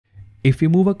If we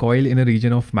move a coil in a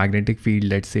region of magnetic field,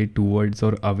 let's say towards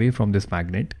or away from this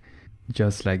magnet,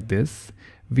 just like this,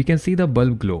 we can see the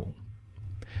bulb glow.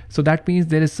 So that means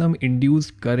there is some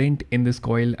induced current in this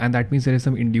coil, and that means there is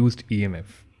some induced EMF.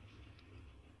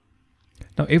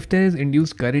 Now, if there is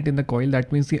induced current in the coil,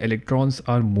 that means the electrons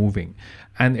are moving,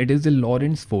 and it is the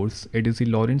Lorentz force. It is the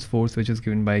Lorentz force which is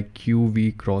given by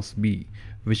QV cross B,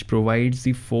 which provides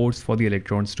the force for the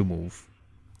electrons to move.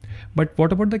 But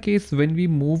what about the case when we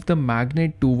move the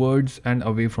magnet towards and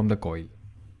away from the coil?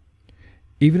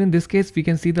 Even in this case, we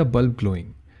can see the bulb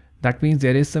glowing. That means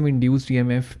there is some induced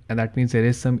EMF, and that means there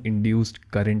is some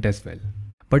induced current as well.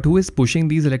 But who is pushing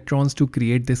these electrons to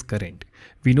create this current?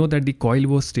 We know that the coil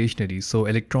was stationary, so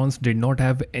electrons did not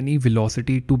have any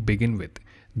velocity to begin with.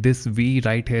 This V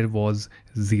right here was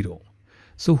 0.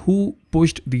 So who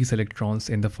pushed these electrons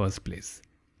in the first place?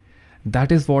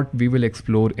 That is what we will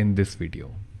explore in this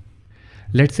video.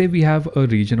 Let's say we have a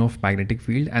region of magnetic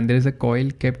field and there is a coil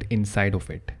kept inside of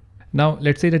it. Now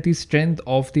let's say that the strength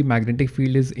of the magnetic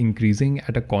field is increasing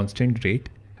at a constant rate.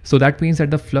 So that means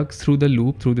that the flux through the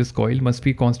loop through this coil must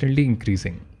be constantly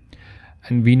increasing.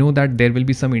 And we know that there will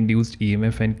be some induced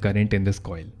EMF and current in this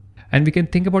coil. And we can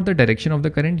think about the direction of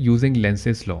the current using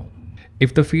Lenz's law.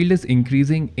 If the field is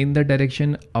increasing in the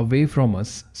direction away from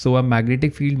us, so a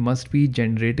magnetic field must be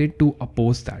generated to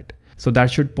oppose that. So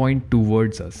that should point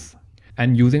towards us.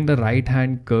 And using the right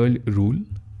hand curl rule,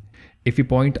 if we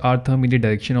point our thumb in the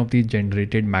direction of the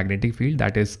generated magnetic field,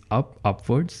 that is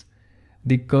upwards,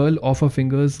 the curl of our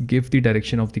fingers give the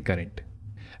direction of the current.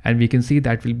 And we can see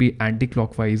that will be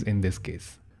anti-clockwise in this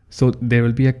case. So there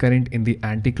will be a current in the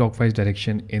anti-clockwise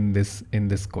direction in this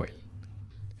coil.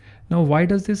 Now why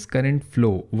does this current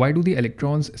flow? Why do the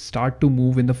electrons start to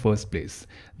move in the first place?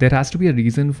 There has to be a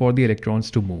reason for the electrons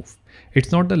to move.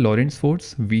 It's not the Lorentz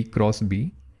force V cross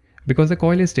B, because the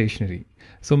coil is stationary.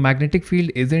 So magnetic field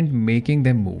isn't making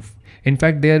them move. In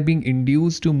fact, they are being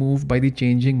induced to move by the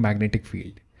changing magnetic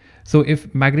field. So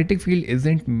if magnetic field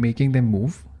isn't making them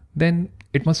move, then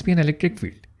it must be an electric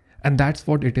field. And that's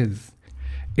what it is.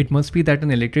 It must be that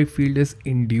an electric field is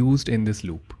induced in this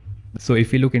loop. So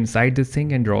if we look inside this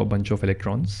thing and draw a bunch of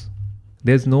electrons,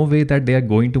 there's no way that they are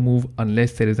going to move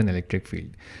unless there is an electric field.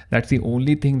 That's the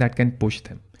only thing that can push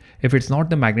them. If it's not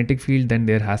the magnetic field, then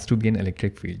there has to be an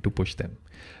electric field to push them.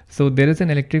 So there is an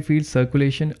electric field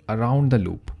circulation around the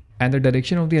loop, and the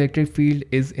direction of the electric field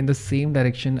is in the same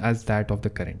direction as that of the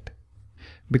current.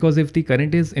 Because if the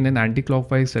current is in an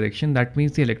anti-clockwise direction, that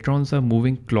means the electrons are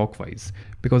moving clockwise,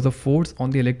 because the force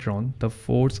on the electron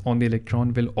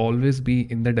will always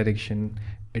be in the direction,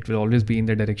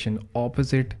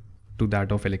 opposite to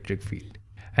that of electric field.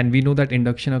 And we know that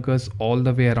induction occurs all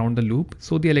the way around the loop,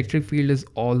 so the electric field is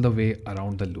all the way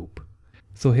around the loop.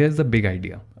 So here's the big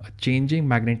idea. A changing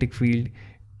magnetic field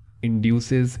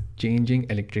induces changing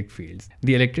electric fields.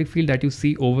 The electric field that you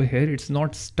see over here, it's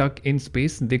not stuck in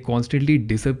space. They constantly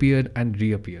disappear and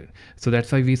reappear. So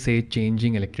that's why we say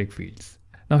changing electric fields.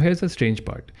 Now here's the strange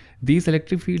part. These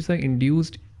electric fields are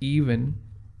induced even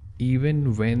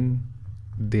when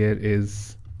there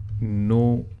is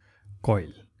no coil.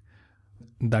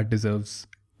 That deserves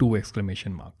 2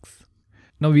 exclamation marks.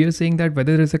 Now we are saying that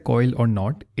whether there is a coil or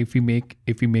not, if we make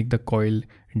the coil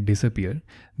disappear,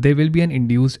 there will be an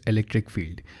induced electric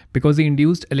field, because the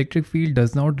induced electric field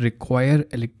does not require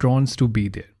electrons to be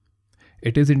there.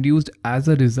 It is induced as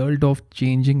a result of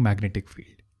changing magnetic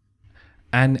field.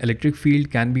 An electric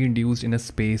field can be induced in a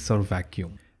space or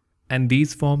vacuum, and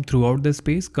these form throughout the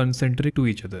space concentric to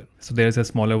each other. So there is a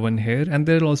smaller one here, and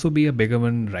there will also be a bigger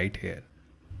one right here.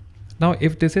 Now,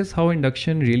 if this is how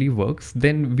induction really works,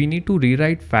 then we need to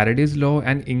rewrite Faraday's law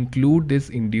and include this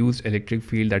induced electric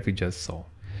field that we just saw.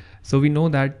 So we know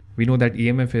that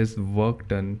EMF is work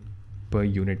done per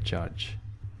unit charge.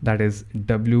 That is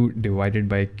W divided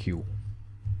by Q.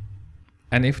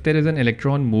 And if there is an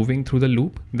electron moving through the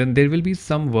loop, then there will be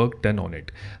some work done on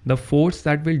it. The force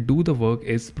that will do the work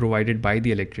is provided by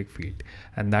the electric field,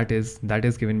 and that is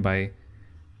given by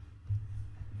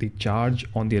the charge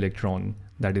on the electron,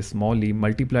 that is small e,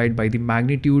 multiplied by the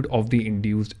magnitude of the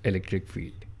induced electric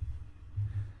field.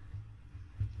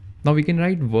 Now we can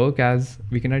write work as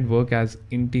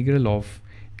integral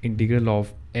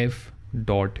of F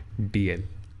dot dl.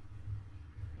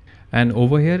 And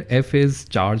over here, F is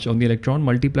charge on the electron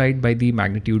multiplied by the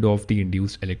magnitude of the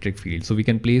induced electric field. So we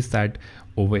can place that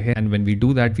over here, and when we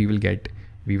do that, we will get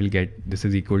this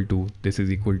is equal to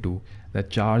the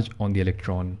charge on the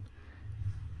electron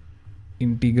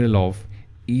integral of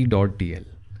E dot dl.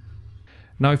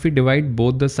 Now if we divide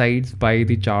both the sides by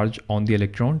the charge on the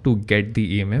electron to get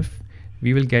the EMF,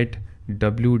 we will get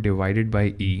W divided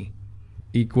by E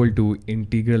equal to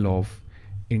integral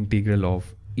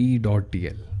of E dot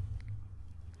dl.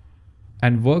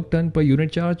 And work done per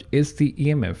unit charge is the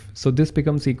EMF. So this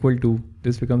becomes equal to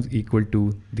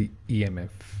the EMF.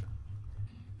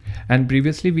 And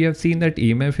previously we have seen that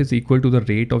EMF is equal to the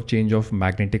rate of change of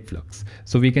magnetic flux.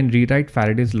 So we can rewrite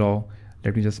Faraday's law.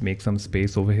 Let me just make some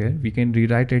space over here. We can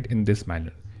rewrite it in this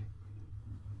manner.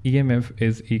 EMF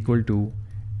is equal to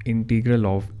integral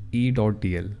of E dot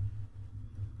dl,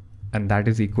 and that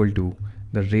is equal to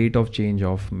the rate of change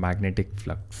of magnetic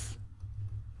flux.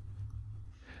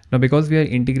 Now because we are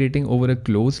integrating over a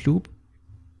closed loop,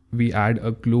 we add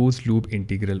a closed loop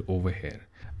integral over here.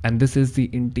 And this is the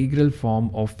integral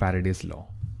form of Faraday's law.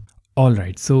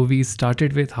 Alright, so we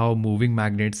started with how moving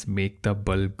magnets make the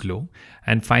bulb glow,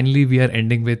 and finally we are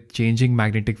ending with changing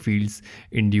magnetic fields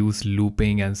induce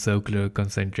looping and circular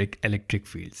concentric electric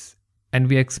fields. And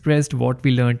we expressed what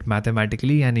we learned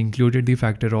mathematically and included the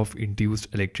factor of induced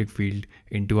electric field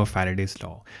into a Faraday's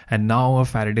law. And now a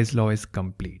Faraday's law is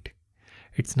complete.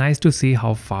 It's nice to see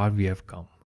how far we have come.